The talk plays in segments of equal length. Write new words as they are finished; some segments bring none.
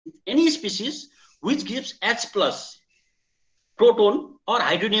species which gives H plus proton or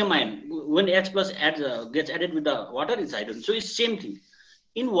hydronium ion. When H plus gets added with the water, it's hydrogen. So it's same thing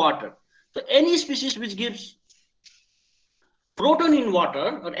in water. So any species which gives proton in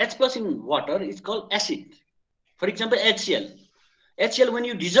water or H plus in water is called acid. For example, HCl. HCl, when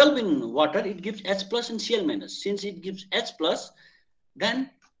you dissolve in water, it gives H plus and Cl minus. Since it gives H plus, then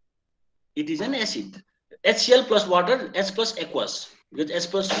it is an acid. HCl plus water, H plus aqueous, because H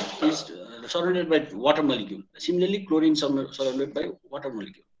plus is surrounded by water molecule. Similarly, chlorine surrounded by water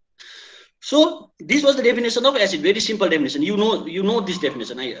molecule. So this was the definition of acid. Very simple definition. You know this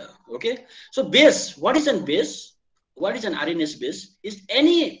definition. Okay. So base. What is an base? What is an RNase base? Is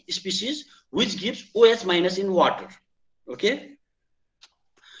any species which gives OH minus in water. Okay.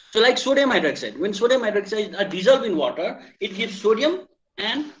 So like sodium hydroxide. When sodium hydroxide are dissolved in water, it gives sodium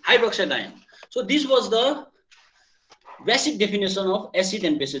and hydroxide ion. So this was the basic definition of acid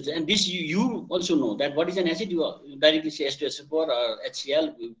and bases. And this you also know that what is an acid. You directly say H2SO4 or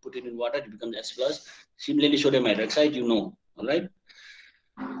HCl. You put it in water, it becomes H plus. Similarly, sodium hydroxide, you know. All right.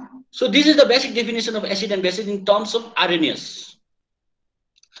 So this is the basic definition of acid and bases in terms of RNase.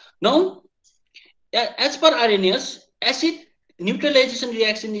 Now, as per RNase, acid neutralization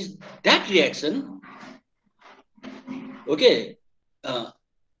reaction is that reaction, okay,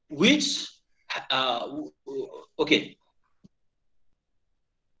 which okay.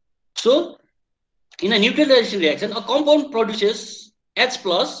 So in a neutralization reaction, a compound produces H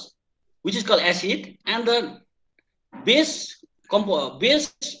plus, which is called acid, and the base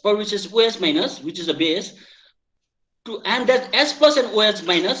produces OH minus, which is a base, and that H plus and OH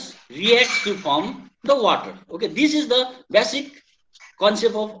minus reacts to form the water. Okay, this is the basic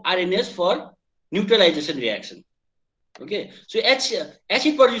concept of RNase for neutralization reaction. Okay, so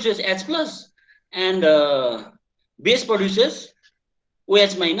acid produces H plus and base produces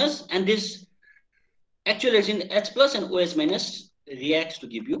OH minus, and this actual reaction H plus and OH minus reacts to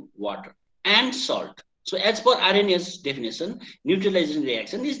give you water and salt. So as per RNase definition, neutralization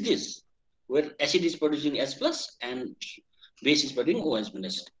reaction is this, where acid is producing H plus and base is producing OH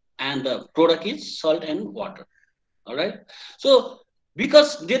minus, and the product is salt and water. All right. So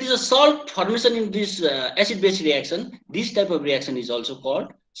because there is a salt formation in this acid-base reaction, this type of reaction is also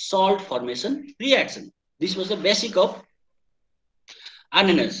called salt formation reaction. This was the basic of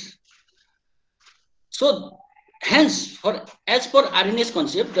RNase. So hence, as per RNase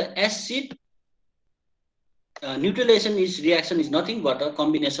concept, the acid neutralization reaction is nothing but a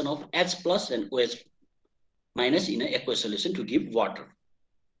combination of H plus and OH minus in an aqueous solution to give water.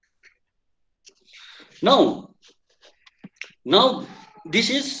 Now this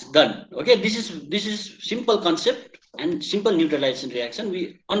is done. Okay, this is simple concept and simple neutralization reaction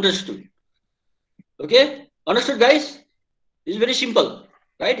we understood. Okay, understood, guys? This is very simple,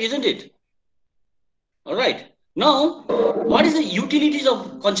 right? Isn't it? All right. Now, what is the utilities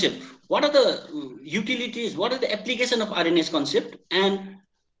of concept? What are the utilities? What are the application of RNase concept, and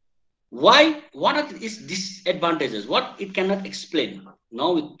why? What are its disadvantages? What it cannot explain?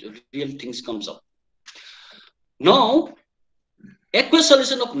 Now, real things comes up. Now, aqueous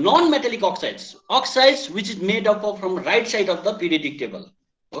solution of non-metallic oxides which is made up of from right side of the periodic table.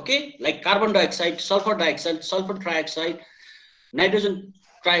 Okay, like carbon dioxide, sulfur dioxide, sulfur trioxide, nitrogen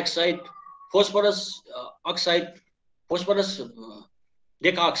trioxide, phosphorus oxide, phosphorus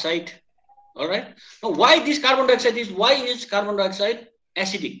decaoxide. All right. Now, why this carbon dioxide is? Why is carbon dioxide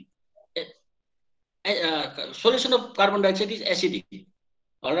acidic? Solution of carbon dioxide is acidic.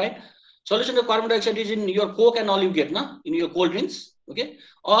 All right. Solution of carbon dioxide is in your Coke and all you get, na? In your cold drinks, okay,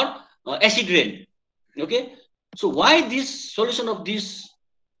 or acid rain, okay. So why this solution of these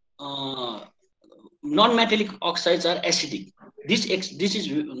non-metallic oxides are acidic? This is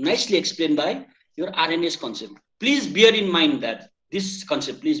nicely explained by your RNase concept. Please bear in mind that this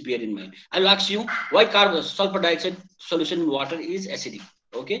concept. Please bear in mind. I'll ask you why sulfur dioxide solution in water is acidic.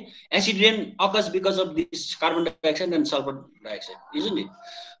 Okay, acid rain occurs because of this carbon dioxide and sulfur dioxide, isn't it?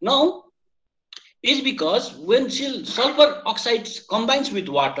 Now, is because when sulfur oxides combines with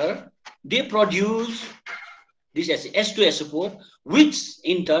water, they produce this H2SO4, which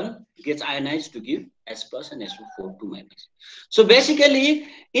in turn gets ionized to give H plus and SO4 2 minus. So basically,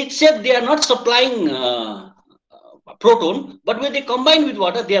 it said they are not supplying proton, but when they combine with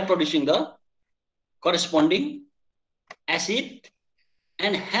water, they are producing the corresponding acid,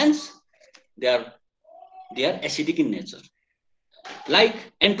 and hence they are acidic in nature.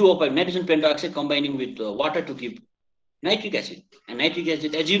 Like N2O5, nitrogen pentoxide, combining with water to give nitric acid. And nitric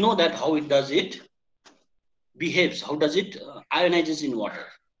acid, as you know that how it does it behaves, how does it ionizes in water.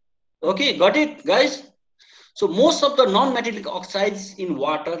 Okay, got it, guys? So most of the non-metallic oxides in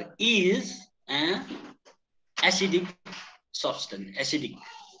water is an acidic substance, acidic.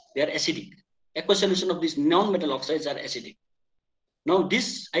 They are acidic. Aqueous solution of these non-metal oxides are acidic. Now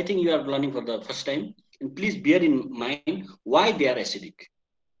this, I think you are learning for the first time, and please bear in mind why they are acidic.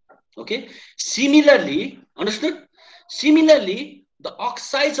 Okay. Similarly, understood? Similarly, the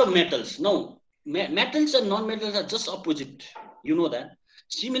oxides of metals. Now, metals and non-metals are just opposite. You know that.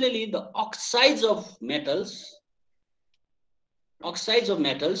 Similarly, the oxides of metals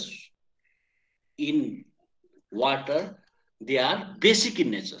in water, they are basic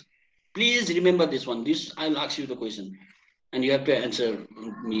in nature. Please remember this one. This I'll ask you the question, and you have to answer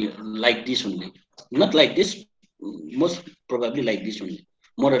me like this only. Not like this. Most probably like this only,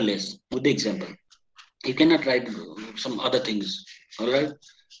 more or less, with the example. You cannot write some other things, all right?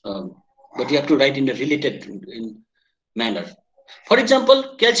 Um, but you have to write in a related manner. For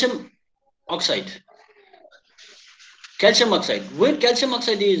example, oxide. Calcium oxide. When calcium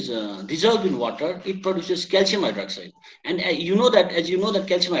oxide is dissolved in water, it produces calcium hydroxide. And you know that, as you know that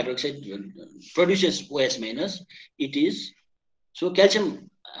calcium hydroxide produces OH minus, it is, so calcium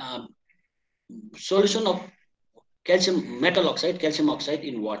solution of calcium oxide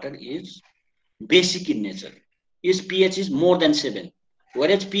in water is basic in nature. Its pH is more than 7,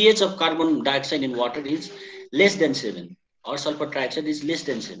 whereas pH of carbon dioxide in water is less than 7, or sulfur trioxide is less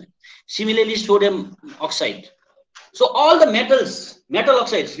than 7. Similarly, sodium oxide. So all the metal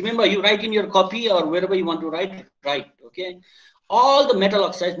oxides, remember you write in your copy or wherever you want to write, okay? All the metal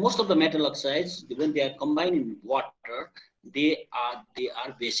oxides, most of the metal oxides, when they are combined in water, they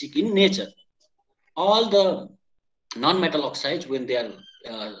are basic in nature. All the non-metal oxides, when they are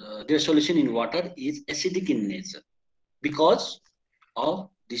their solution in water is acidic in nature because of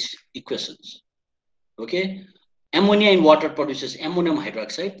these equations. Okay, ammonia in water produces ammonium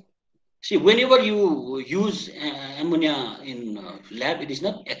hydroxide. See, whenever you use ammonia in lab, it is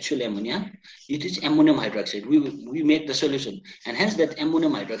not actual ammonia; it is ammonium hydroxide. We make the solution, and hence that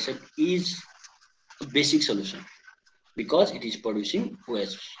ammonium hydroxide is a basic solution because it is producing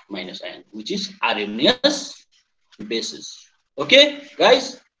OH minus ion, which is RNS basis. Okay,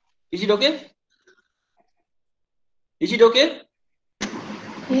 guys, is it okay? Is it okay?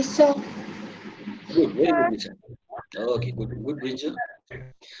 Yes, sir. Good, very good, Nisha. Okay, good, Brinjal.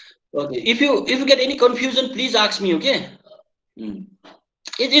 Okay, if you get any confusion, please ask me. Okay, Hmm.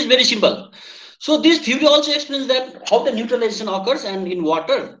 It is very simple. So this theory also explains that how the neutralization occurs and in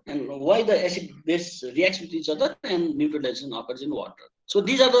water, and why the acid base reacts with each other and neutralization occurs in water. So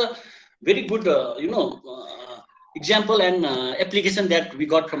these are the very good, example and application that we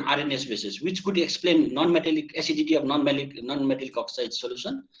got from RNS basis, which could explain non-metallic acidity of non-metallic oxide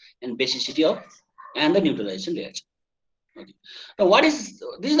solution and basicity of and the neutralization reaction. Okay. Now, what is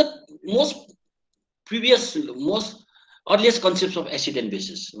this is the most most earliest concepts of acid and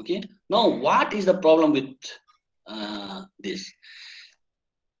bases. Okay. Now, what is the problem with this?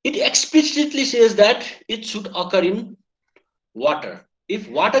 It explicitly says that it should occur in water. If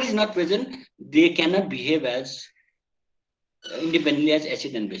water is not present, they cannot behave as independently as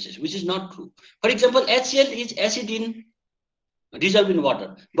acid and bases, which is not true. For example, HCl is acid in dissolved in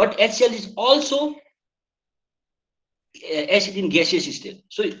water, but HCl is also acid in gaseous state.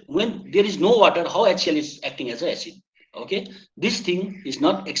 So when there is no water, how HCl is acting as an acid? Okay, this thing is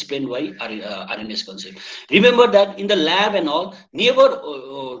not explained by RNS concept. Remember that in the lab and all,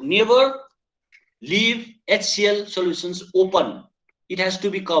 never leave HCl solutions open. It has to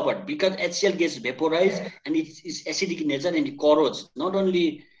be covered because HCl gets vaporized and it is acidic in nature and it corrodes not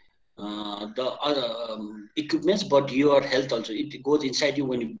only the other equipments but your health also. It goes inside you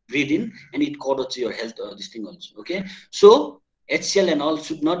when you breathe in and it corrodes your health, this thing also. Okay, so HCl and all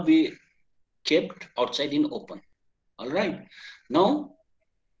should not be kept outside in open. All right, now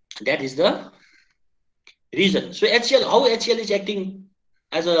that is the reason. So HCl, how HCl is acting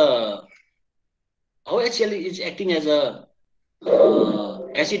as a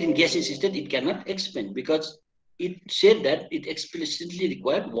acid in gaseous state, it cannot explain because it said that it explicitly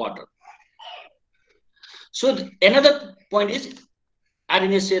required water. So another point is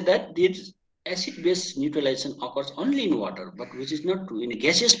RNA said that this acid-base neutralization occurs only in water, but which is not true. In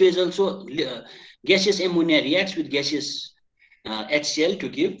gaseous phase also, gaseous ammonia reacts with gaseous HCl to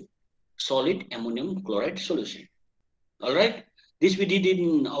give solid ammonium chloride solution. All right, this we did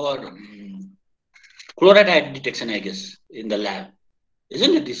in our chloride detection, I guess, in the lab,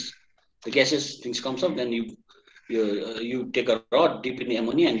 isn't it? This the gaseous things comes up, then you take a rod, dip in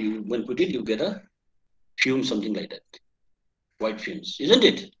ammonia, and you when put it, you get a fume, something like that, white fumes, isn't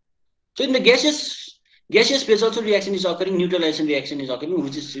it? So in the gaseous phase also reaction is occurring, neutralization reaction is occurring,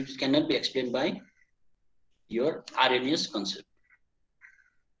 which cannot be explained by your RNAs concept.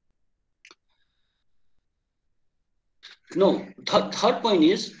 No, third point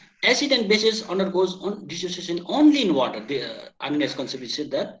is acid and bases undergoes on dissociation only in water. The RNAs concept is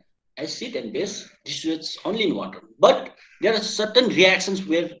said that acid and base dissociates only in water. But there are certain reactions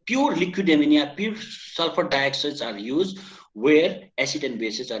where pure liquid ammonia, pure sulfur dioxides are used where acid and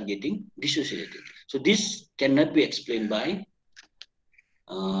bases are getting dissociated. So this cannot be explained by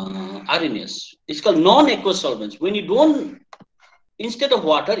RNAs. It's called non-aqueous solvents. When you don't, instead of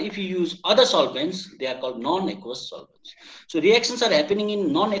water, if you use other solvents, they are called non-aqueous solvents. So reactions are happening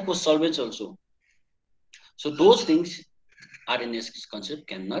in non-aqueous solvents also. So those things RNAs concept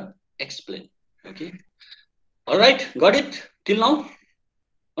cannot explain. Okay. All right. Got it till now?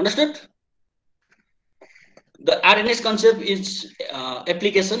 Understood? The RNAs concept is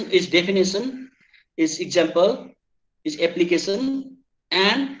application, is definition, is example, is application,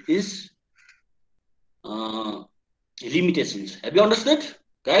 and is uh, limitations. Have you understood,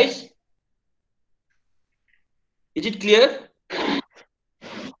 guys? Is it clear?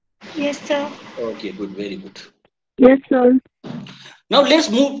 Yes, sir. Okay, good, very good. Yes, sir. Now let's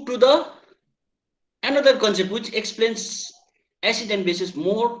move to the another concept which explains acid and bases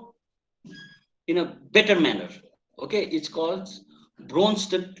more in a better manner. Okay, it's called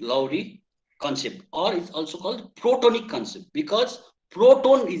Bronsted-Lowry concept, or it's also called protonic concept because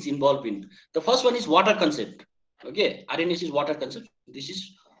proton is involved in. The first one is water concept. Okay, RNA is water concept. This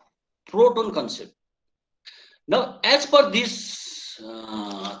is proton concept. Now, as per this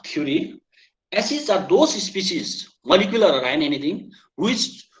theory, acids are those species, molecular or ion, anything,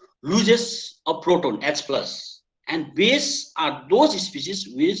 which loses a proton, H plus, and base are those species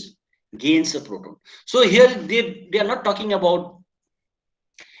which gains a proton. So here they are not talking about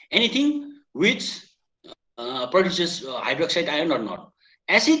anything which produces hydroxide ion or not.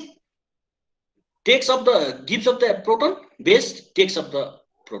 Acid gives up the proton, base takes up the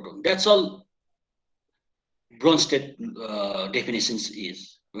proton. That's all Bronsted definitions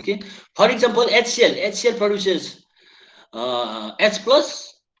is. Okay. For example, HCl produces H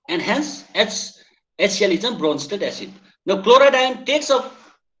plus and hence HCl is a Bronsted acid. Now chloride ion takes up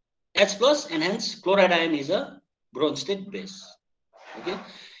H plus and hence chloride ion is a Bronsted base. Okay.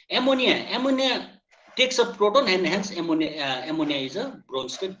 Ammonia takes up proton and hence ammonia is a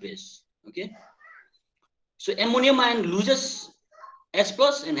Bronsted base. Okay. So ammonium ion loses H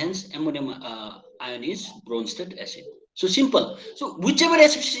plus and hence ammonium ion is Bronsted acid. So simple. So whichever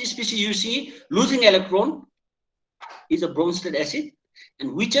species you see losing electron is a Bronsted acid,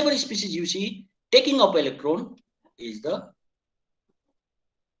 and whichever species you see taking up electron is the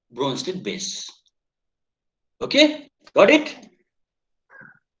Bronsted base. Okay, got it?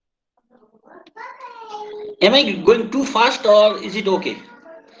 Am I going too fast or is it okay?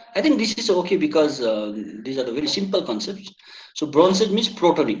 I think this is okay because these are the very simple concepts. So Bronsted means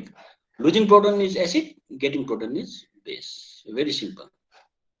protonic. Losing proton is acid, getting proton is base. Very simple.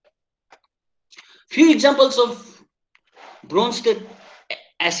 Few examples of Bronsted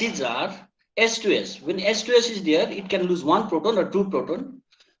acids are H2S. When H2S is there, it can lose one proton or two proton,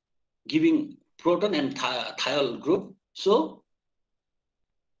 giving proton and thiol group. So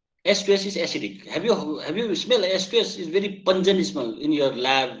H2S is acidic. Have you smelled H2S? Is very pungent smell in your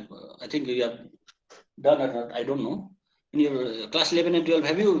lab. I think you have done or not. I don't know. In your class 11 and 12,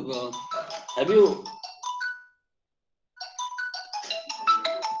 have you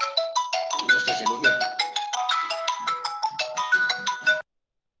just a second, okay.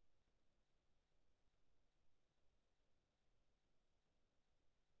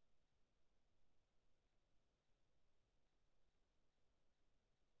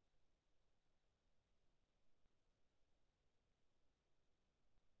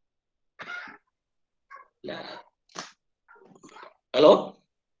 Hello.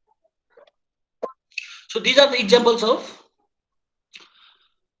 So these are the examples of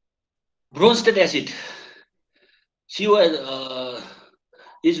Bronsted acid. CO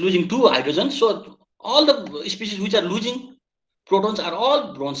is losing two hydrogens. So all the species which are losing protons are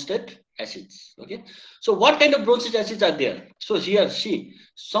all Bronsted acids. Okay. So what kind of Bronsted acids are there? So here, see,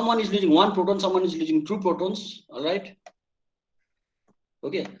 someone is losing one proton, someone is losing two protons. All right.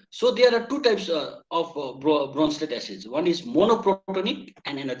 Okay. So there are two types of Bronsted acids. One is monoprotonic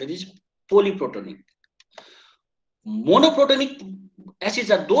and another is polyprotonic. Monoprotonic acids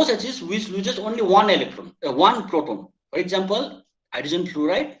are those acids which loses only one electron, one proton. For example, hydrogen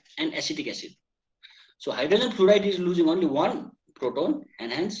fluoride and acetic acid. So hydrogen fluoride is losing only one proton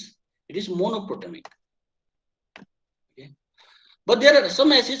and hence it is monoprotonic. Okay. But there are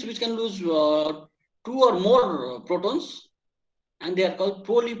some acids which can lose two or more protons and they are called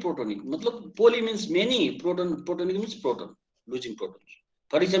polyprotonic. Matlab, poly means many, protonic means proton, losing protons.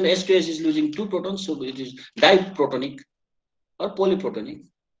 For example, H2S is losing 2 protons, so it is diprotonic or polyprotonic.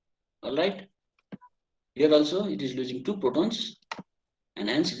 All right. Here also it is losing 2 protons, and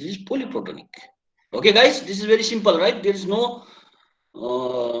hence it is polyprotonic. Okay, guys, this is very simple, right? There is no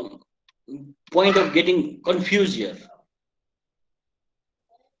point of getting confused here.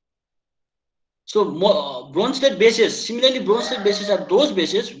 So Bronsted bases, similarly, Bronsted bases are those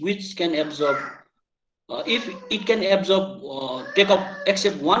bases which can absorb, if it can absorb, take up,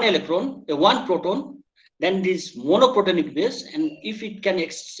 accept one electron, one proton, then it is monoprotonic base, and if it can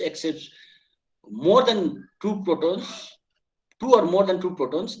accept more than 2 protons, 2 or more than 2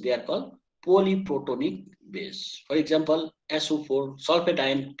 protons, they are called polyprotonic base. For example, SO4 sulfate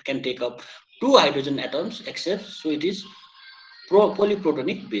ion can take up 2 hydrogen atoms, except, so it is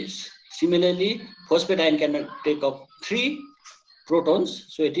polyprotonic base. Similarly, phosphate ion can take up 3 protons,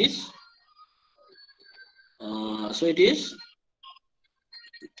 so it is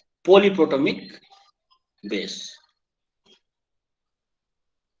polyprotonic base.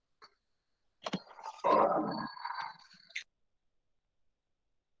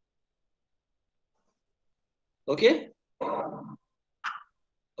 Okay,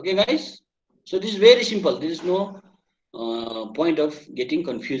 okay, guys. So this is very simple. There is no point of getting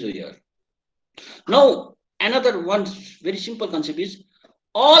confused here. Now, another one very simple concept is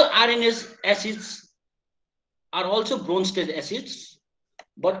all RNase acids are also Bronsted acids,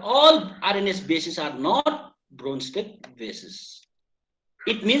 but all RNase bases are not Bronsted bases.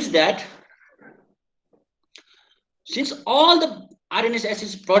 It means that since all the RNase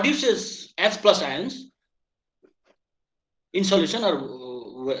acids produces H plus ions in solution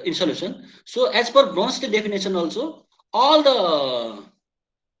or in solution, so as per Bronsted definition also, all the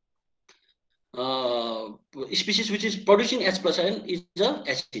species which is producing H plus ion is a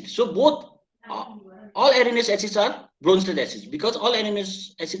acid. So both all RNase acids are Bronsted acids because all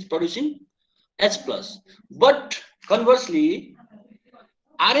RNase acids producing H plus. But conversely,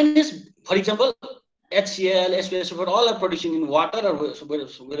 RNase, for example, HCl, H2SO4, all are producing in water or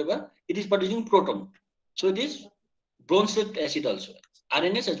wherever, it is producing proton. So it is Bronsted acid also.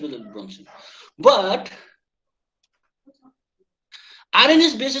 RNase as well as Bronsted. But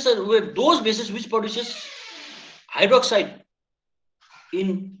RNase bases are those bases which produces hydroxide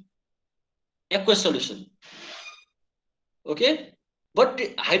in aqueous solution. Okay, but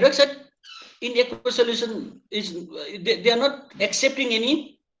hydroxide in aqueous solution is they are not accepting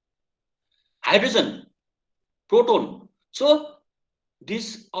any hydrogen, proton. So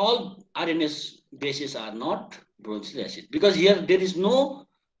these all RNase bases are not Bronsted acid because here there is no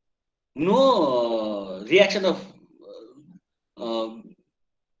reaction of uh,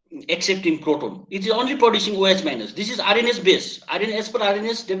 accepting proton. It is only producing OH minus. This is RNase base. RNase, as per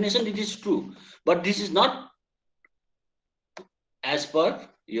RNase definition, it is true, but this is not as per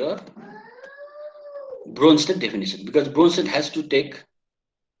your Bronsted definition because Bronsted has to take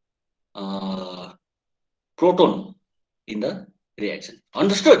proton in the reaction.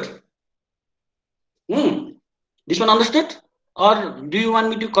 Understood? This one understood? Or do you want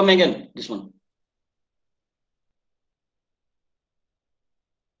me to come again? This one.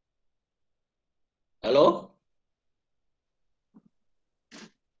 Hello?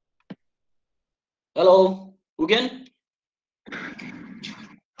 Hello? Again?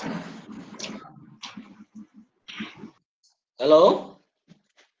 Hello?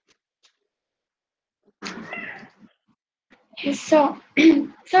 Yes, sir. Sir,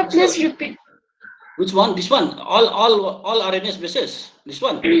 So, please repeat. which one? This one? All RNS bases. This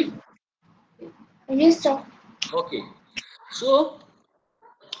one. Yes, sir. Okay. So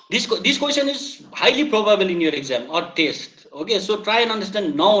this question is highly probable in your exam or test. Okay. So try and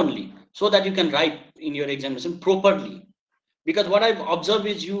understand now only so that you can write in your examination properly. Because what I've observed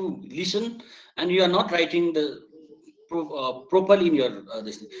is you listen and you are not writing the properly in your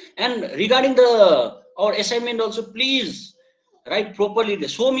this. And regarding the our assignment also, please write properly.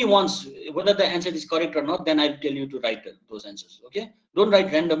 Show me once whether the answer is correct or not. Then I'll tell you to write those answers. Okay, don't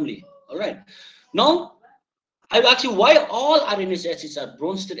write randomly. All right. Now I'll ask you why all RNase acids are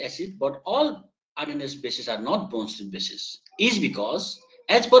Bronsted acid, but all RNase bases are not Bronsted bases. Is because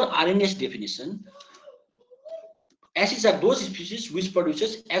as per RNase definition, acids are those species which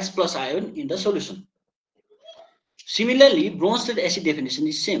produces H plus ion in the solution. Similarly, Bronsted acid definition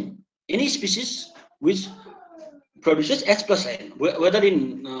is same. Any species which produces H plus ion, whether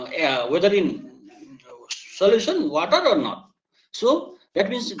in solution, water or not. So that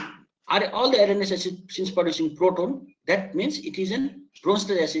means are all the RNase acid since producing proton, that means it is an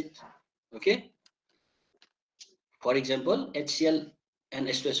Bronsted acid. Okay. For example, HCl and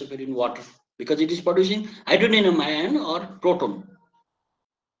H2SO4 in water, because it is producing hydrogen ion or proton.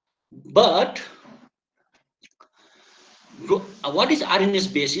 But what is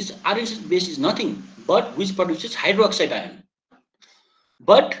RNS base? RNS base is nothing but which produces hydroxide ion.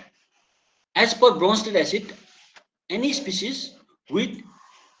 But as per Bronsted acid, any species which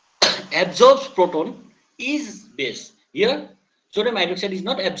absorbs proton is base. Here, sodium hydroxide is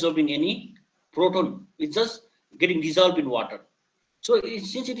not absorbing any proton; it's just getting dissolved in water. So,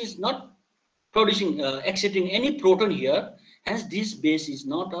 since it is not producing, accepting any proton here, hence this base is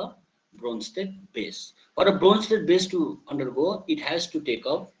not a Bronsted base. For a Bronsted base to undergo, it has to take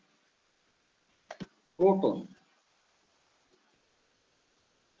up proton.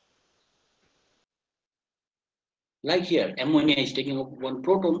 Like here, ammonia is taking up one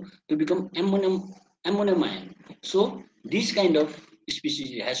proton to become ammonium ion. So this kind of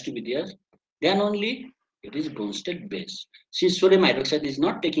species has to be there. Then only it is Bronsted base. Since sodium hydroxide is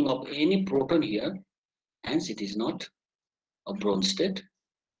not taking up any proton here, hence it is not a Bronsted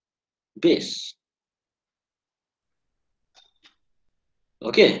base.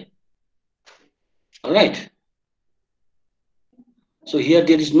 Okay, all right. So here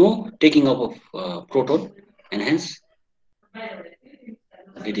there is no taking up of proton, and hence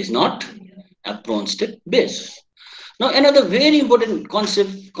it is not a Bronsted base. Now another very important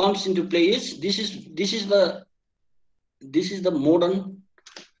concept comes into play is this is the modern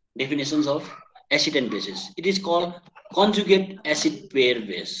definitions of acid and bases. It is called conjugate acid pair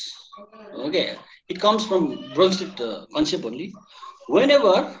base. Okay, it comes from Bronsted concept only.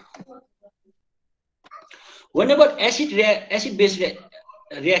 Whenever whenever acid base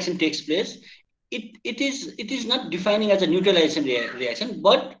reaction takes place, it is not defining as a neutralization reaction,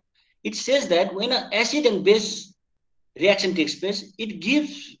 but it says that when an acid and base reaction takes place, it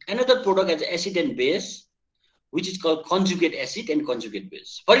gives another product as acid and base, which is called conjugate acid and conjugate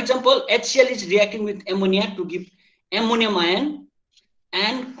base. For example, HCl is reacting with ammonia to give ammonium ion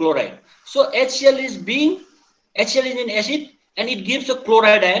and chloride. So HCl is an acid and it gives a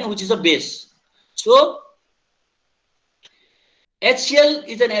chloride ion, which is a base. So HCl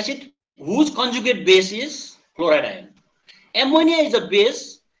is an acid whose conjugate base is chloride ion. Ammonia is a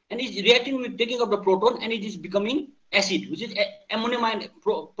base and is reacting with taking up the proton and it is becoming acid, which is ammonium ion.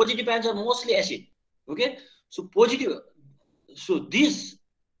 Positive ions are mostly acid. Okay, so positive. So this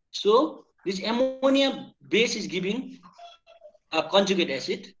ammonia base is giving a conjugate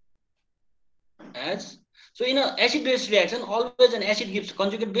acid as. So in an acid base reaction, always an acid gives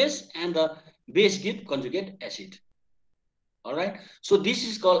conjugate base and the base gives conjugate acid. All right. So this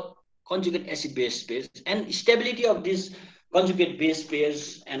is called conjugate acid base pairs, and stability of these conjugate base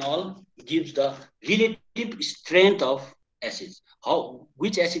pairs and all gives the relative strength of acids. How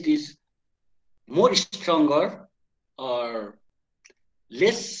which acid is more stronger or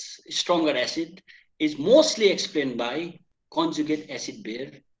less stronger acid is mostly explained by conjugate acid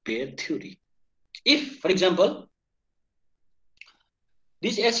pair theory. If, for example,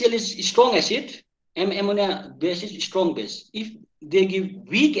 this HCl is strong acid, ammonia base is strong base. If they give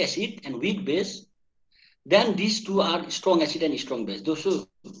weak acid and weak base, then these two are strong acid and strong base.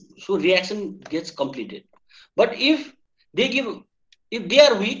 So reaction gets completed. But if they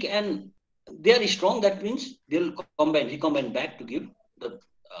are weak and they are strong, that means they'll recombine back to give the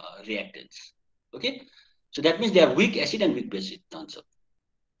reactants. Okay, so that means they are weak acid and weak base. Answer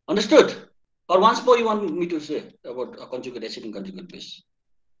understood? Or once more, you want me to say about conjugate acid and conjugate base?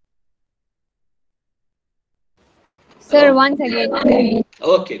 Sir, Hello? once again.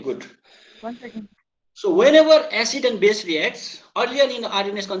 Okay, good. Once again. So whenever acid and base reacts, earlier in the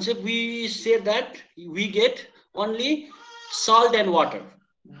RNS concept, we said that we get only salt and water.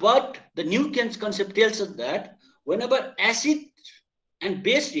 But the new concept tells us that whenever acid and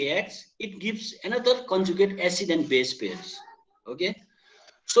base reacts, it gives another conjugate acid and base pairs. Okay.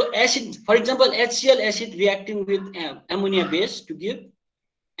 So acid, for example, HCl acid reacting with ammonia base to give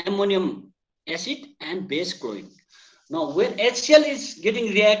ammonium acid and base chlorine. Now, when HCl is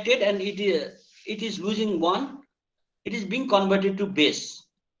getting reacted and it is losing one, it is being converted to base.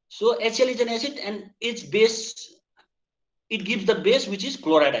 So HCl is an acid and its base, it gives the base which is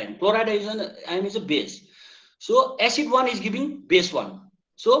chloride ion. Chloride ion is a base. So acid one is giving base one.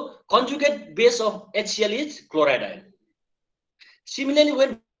 So conjugate base of HCl is chloride ion. Similarly,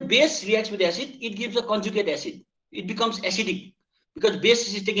 when base reacts with acid, it gives a conjugate acid. It becomes acidic because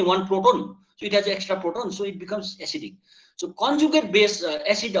base is taking one proton, so it has extra proton, so it becomes acidic. So conjugate base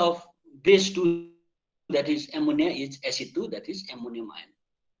acid of base 2, that is ammonia, is acid 2, that is ammonium ion.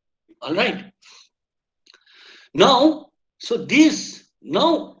 All right. Now, so this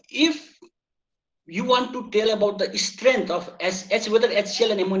now if you want to tell about the strength of H, whether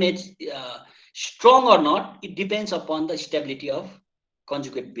HCl and ammonia is strong or not, it depends upon the stability of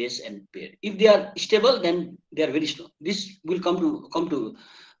conjugate base and pair. If they are stable, then they are very strong. This will come to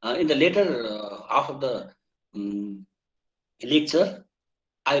in the later half of the lecture.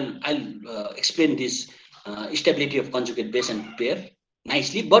 I'll explain this stability of conjugate base and pair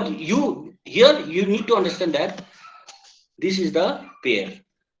nicely. But you here you need to understand that this is the pair.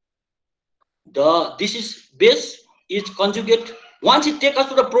 This is base is conjugate. Once it takes us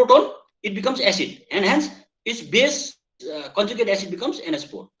to the proton, it becomes acid, and hence its base conjugate acid becomes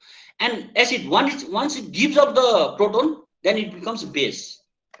NS4. And acid once it gives up the proton, then it becomes base.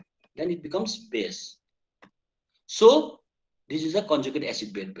 Then it becomes base. So this is a conjugate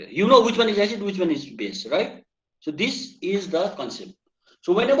acid base pair. You know which one is acid, which one is base, right? So this is the concept.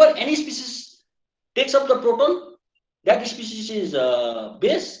 So whenever any species takes up the proton, that species is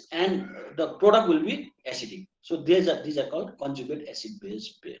base and the product will be acidic. So these are called conjugate acid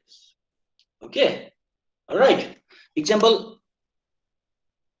base pairs. Okay. All right. Example.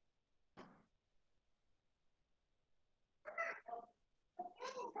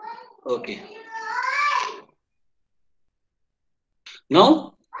 Okay.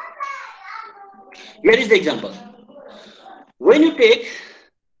 Now here is the example. When you take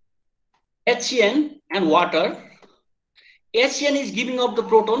HCN and water, HCN is giving up the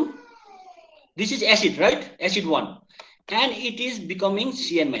proton. This is acid, right? Acid 1. And it is becoming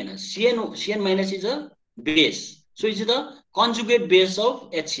Cn minus. Cn minus is a base. So it is the conjugate base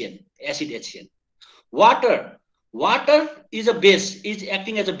of HCN, acid HCN. Water is a base, is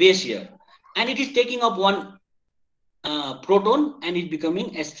acting as a base here. And it is taking up one proton and it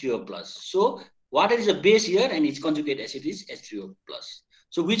becoming H3O plus. So water is a base here and its conjugate acid is H3O plus.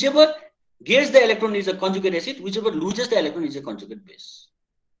 So whichever gets the electron is a conjugate acid, whichever loses the electron is a conjugate base.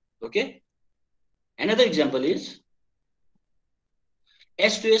 Okay. Another example is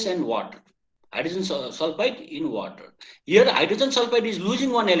H2S and water. Hydrogen sulfide in water. Here hydrogen sulfide is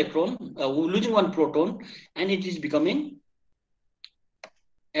losing one electron, losing one proton, and it is becoming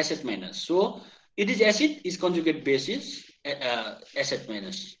SS minus. So it is acid, its conjugate base is SS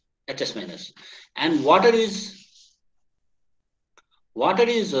minus, HS minus. And water is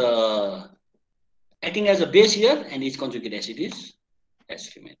acting as a base here, and its conjugate acid is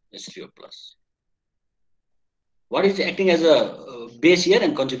H3O plus. What is acting as a base here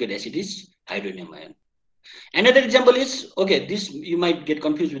and conjugate acid is hydronium ion. Another example is, okay, this you might get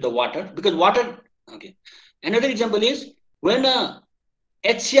confused with the water because water, okay. Another example is when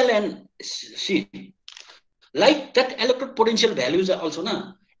HCl and C, like that electrode potential values are also,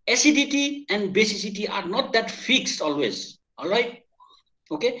 acidity and basicity are not that fixed always, all right?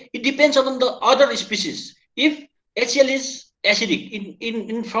 Okay, it depends on the other species. If HCl is acidic,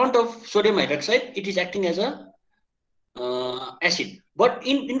 in front of sodium hydroxide, it is acting as a acid, but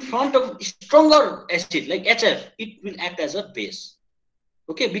in front of stronger acid like HF, it will act as a base.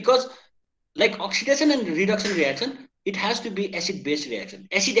 Okay, because like oxidation and reduction reaction, it has to be acid base reaction.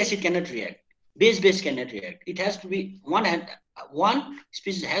 Acid cannot react, base cannot react. It has to be one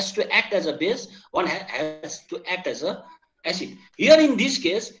species has to act as a base, one has to act as a acid. Here in this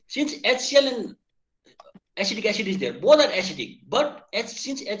case, since HCl and acetic acid is there, both are acidic, but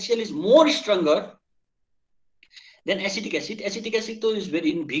since HCl is more stronger, then acetic acid though is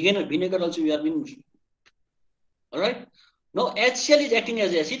very in vinegar also we have been, all right. Now HCl is acting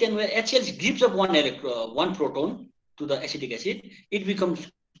as acid, and when HCl gives up one proton to the acetic acid, it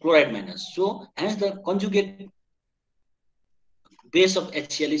becomes chloride minus. So hence the conjugate base of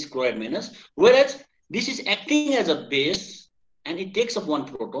HCl is chloride minus, whereas this is acting as a base and it takes up one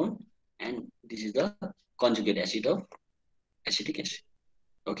proton, and this is the conjugate acid of acetic acid.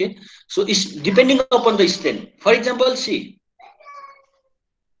 Okay, so it's depending upon the strength. For example, see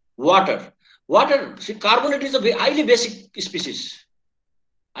water. See, carbonate is a highly basic species.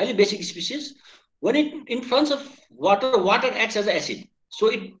 When it in front of water acts as acid. So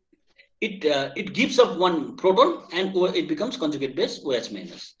it gives up one proton and it becomes conjugate base OH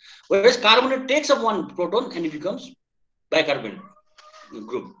minus. Whereas carbonate takes up one proton and it becomes bicarbonate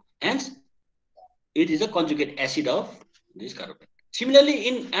group. Hence, it is a conjugate acid of this carbonate. Similarly,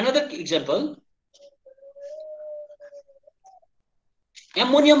 in another example,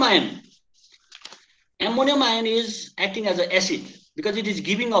 ammonium ion. Ammonium ion is acting as an acid because it is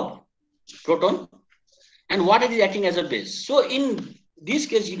giving up proton, and water is acting as a base. So in this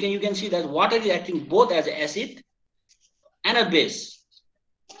case, you can see that water is acting both as an acid and a base.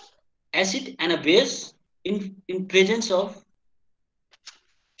 Acid and a base in presence of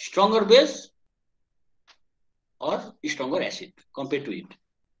stronger base or stronger acid compared to it.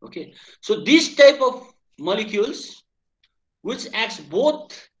 Okay, so this type of molecules which acts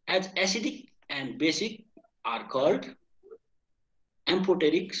both as acidic and basic are called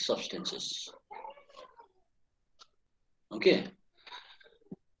amphoteric substances. Okay,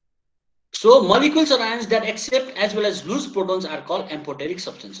 so molecules or ions that accept as well as lose protons are called amphoteric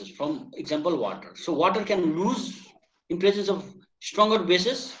substances. From example, water. So water can lose in presence of stronger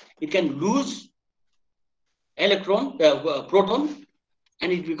bases. It can lose proton,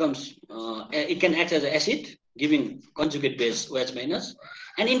 and it becomes it can act as an acid, giving conjugate base OH minus.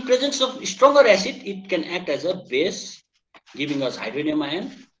 And in presence of stronger acid, it can act as a base, giving us hydronium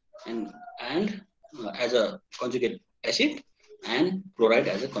ion, and as a conjugate acid, and chloride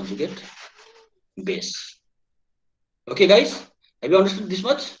as a conjugate base. Okay, guys, have you understood this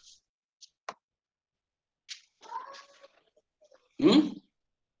much? Hmm?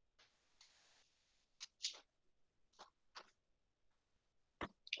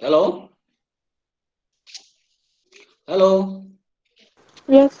 Hello, hello.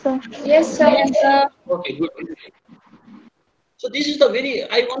 Yes, sir. Yes, sir. Yes, sir. Okay, good. So this is the very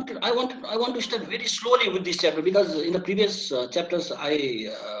I want to start very slowly with this chapter, because in the previous chapters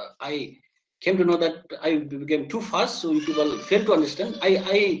I came to know that I became too fast, so people fail to understand.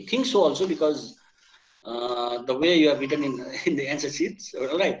 I think so also, because the way you have written in in the answer sheets.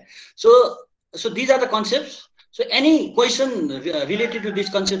 All right. So these are the concepts. So any question related to this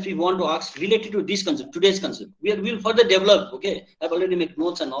concept we want to ask, related to this concept, today's concept, will further develop. Okay, I've already made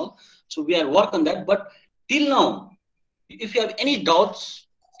notes and all, so we are work on that. But till now, if you have any doubts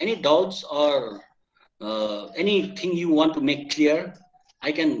or anything you want to make clear,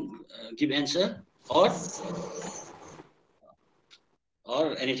 I can give answer, or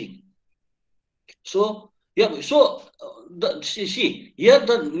anything. So yeah, so see here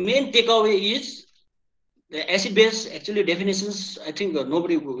the main takeaway is the acid base actually definitions. I think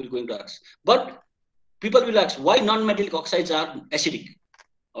nobody will going to ask, but people will ask why non-metallic oxides are acidic.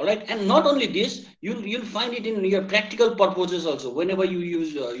 All right, and not only this, you'll find it in your practical purposes also. Whenever you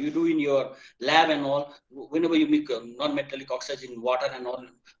use you do in your lab and all, whenever you make non-metallic oxides in water and all,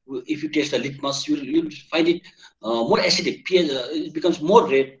 if you taste a litmus, you'll find it more acidic. pH, it becomes more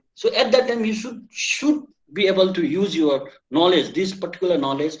red. So at that time, you should be able to use your knowledge, this particular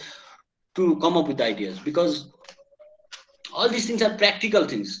knowledge, to come up with ideas, because all these things are practical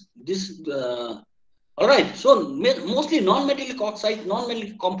things. This all right. So mostly non-metallic oxide,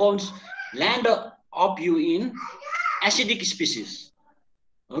 non-metallic compounds land up you in acidic species.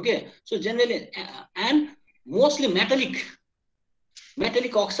 Okay. So generally, and mostly metallic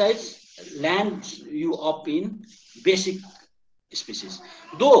oxides land you up in basic species.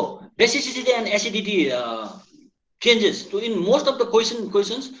 Though basicity and acidity changes. So in most of the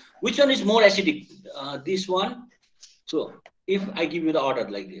questions, which one is more acidic? This one. So if I give you the order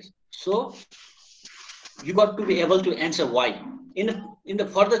like this, so you got to be able to answer why. In the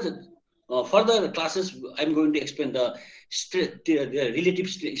further classes, I'm going to explain the the relative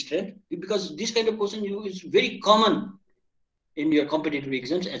strength, because this kind of question is very common in your competitive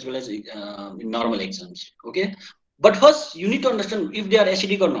exams as well as in normal exams. Okay, but first you need to understand if they are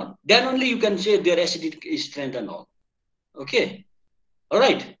acidic or not, then only you can say their acidic strength and all. Okay, all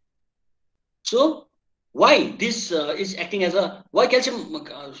right. So why this is acting as a, why calcium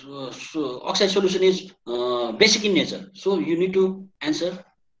oxide solution is basic in nature? So you need to answer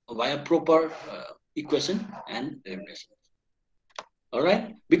via proper equation and elimination. All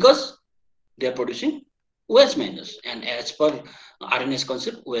right, because they are producing OH minus, and as per RNS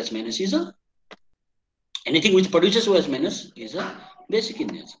concept, OH minus is a, anything which produces OH minus is a basic in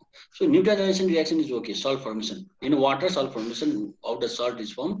nature. So neutralization reaction is okay. Salt formation in water, salt formation, how the salt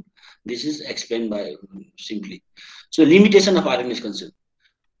is formed. This is explained by simply. So limitation of RNS concept.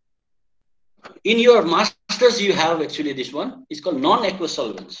 In your masters, you have actually this one. It's called non-aqueous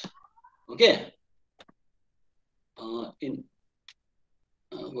solvents. Okay. In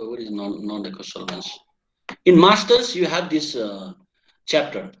what is non-aqueous solvents? In masters, you have this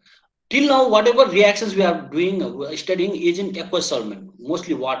chapter. Till now, whatever reactions we are doing, studying is in aqueous solvent,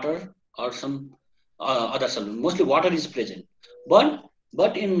 mostly water or some other solvent. Mostly water is present,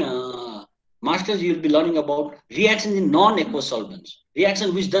 but in masters you will be learning about reactions in non-aqueous solvents,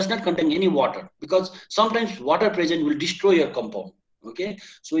 reaction which does not contain any water, because sometimes water present will destroy your compound. Okay,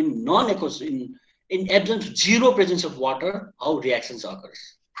 so in non-aqueous, in absence, zero presence of water, how reactions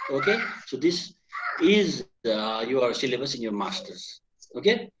occurs. Okay, so this is your syllabus in your masters.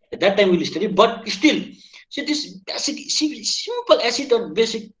 Okay, at that time we'll study, but still, see this acid, simple acid or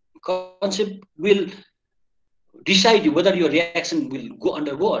basic concept will decide whether your reaction will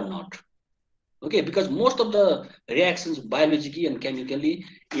undergo or not. Okay, because most of the reactions biologically and chemically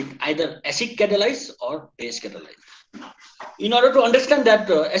it either acid catalyze or base catalyze. In order to understand that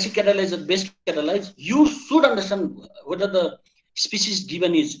acid catalyze or base catalyze, you should understand whether the species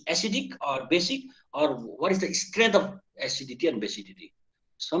given is acidic or basic, or what is the strength of acidity and basicity.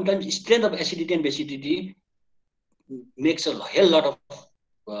 Sometimes strength of acidity and basicity makes a hell lot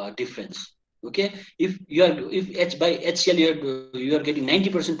of difference. Okay, if you are, if H by HCl you are getting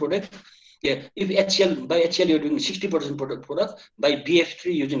 90% product, yeah, if HCl by HCl you're doing 60% product, by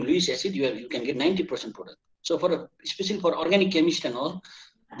BF3 using Lewis acid you can get 90% product. So for a, especially for organic chemist and all,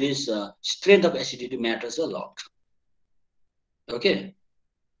 this strength of acidity matters a lot. Okay,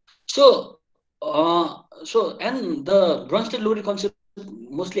 so and the Bronsted-Lowry concept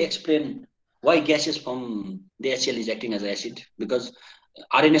mostly explain why gases from the HCl is acting as acid, because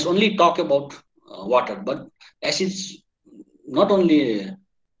RNS only talk about water, but acids not only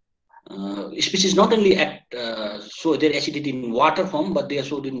species not only act show their acidity in water form, but they are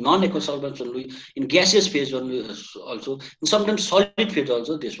showed in non-aqueous solvents only, in gaseous phase only, also, and sometimes solid phase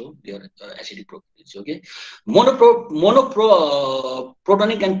also they show their acidic properties. Okay, monoprotonic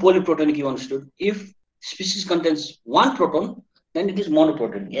and polyprotonic you understood. If species contains one proton, then it is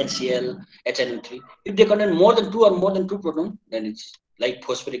monoprotonic, HCl, HNO3. If they contain more than two or more than two proton, then it's like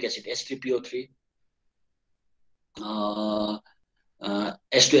phosphoric acid, H3PO3, uh,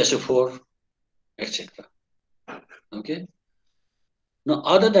 H2SO4, etc. Okay. Now,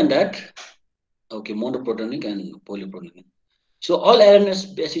 other than that, okay, monoprotonic and polyprotonic. So all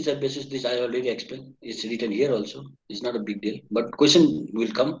RNS bases are bases. This I already explained. It's written here also. It's not a big deal. But question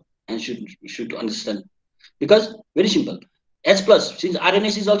will come and should understand, because very simple. H plus, since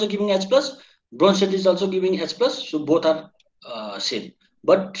RNS is also giving H plus, Bronsted is also giving H plus, so both are same.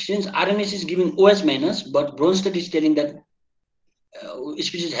 But since RNS is giving OH minus, but Bronsted is telling that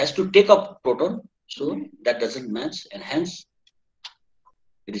species has to take up proton, so that doesn't match, and hence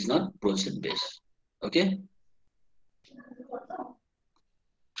it is not Bronsted base. Okay.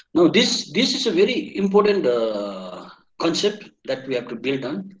 Now this is a very important concept that we have to build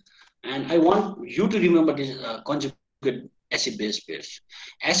on, and I want you to remember this conjugate acid base pairs.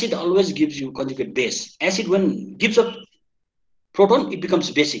 Acid always gives you conjugate base. Acid when gives up proton, it becomes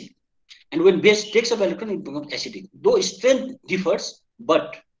basic, and when base takes up electron, it becomes acidic. Though strength differs,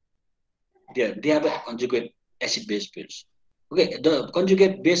 but they have a conjugate acid base pairs. Okay, the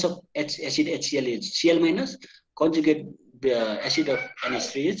conjugate base of acid HCl is Cl minus, conjugate acid of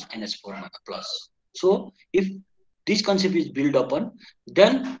NH3 is NH4 plus. So if this concept is built upon,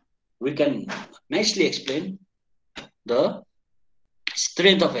 then we can nicely explain the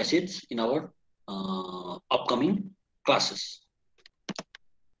strength of acids in our upcoming classes.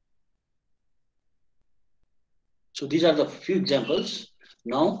 So these are the few examples.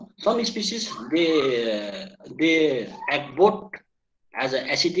 Now, some species they act both as an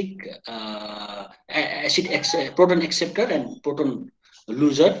acidic proton acceptor and proton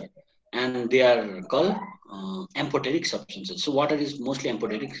loser, and they are called amphoteric substances. So water is mostly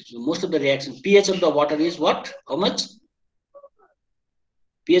amphoteric. So most of the reaction pH of the water is what? How much?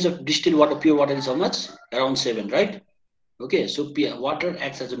 pH of distilled water, pure water is how much? Around 7, right? Okay, so water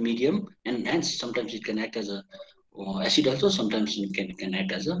acts as a medium, and hence sometimes it can act as a acid also, sometimes it can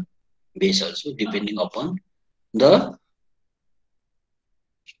act as a base also, the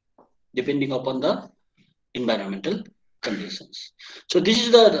depending upon the environmental conditions. So this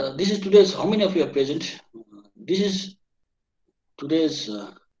is today's. How many of you are present? This is today's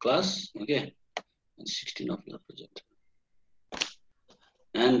class. Okay, 16 of you are present,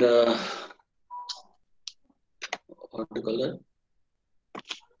 and what to call that?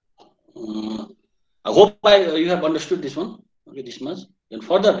 I hope you have understood this one. Okay, this much. And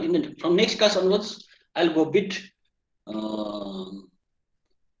further, from next class onwards, I'll go a bit uh,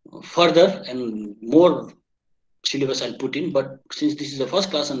 further and more syllabus I'll put in. But since this is the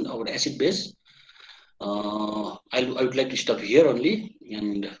first class on our acid base, I would like to stop here only.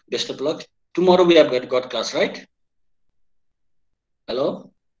 And best of luck. Tomorrow we have got class, right?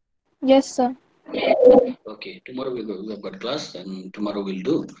 Hello. Yes, sir. Okay. Tomorrow we have got class, and tomorrow we'll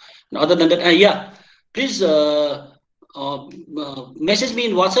do. And other than that, yeah. Please message me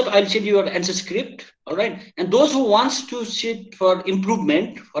in WhatsApp. I'll send you your answer script. All right. And those who wants to sit for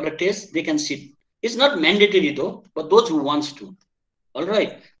improvement for a test, they can sit. It's not mandatory though, but those who wants to, all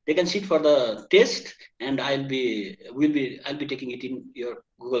right, they can sit for the test, and I'll be taking it in your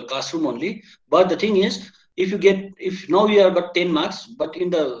Google Classroom only. But the thing is, if now you have got 10 marks, but in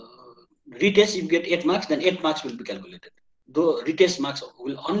the retest if you get 8 marks, then 8 marks will be calculated. Though retest marks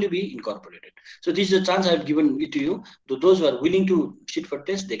will only be incorporated. So this is a chance I've given it to you. To those who are willing to sit for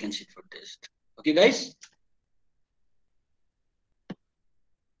test, they can sit for test. Okay, guys.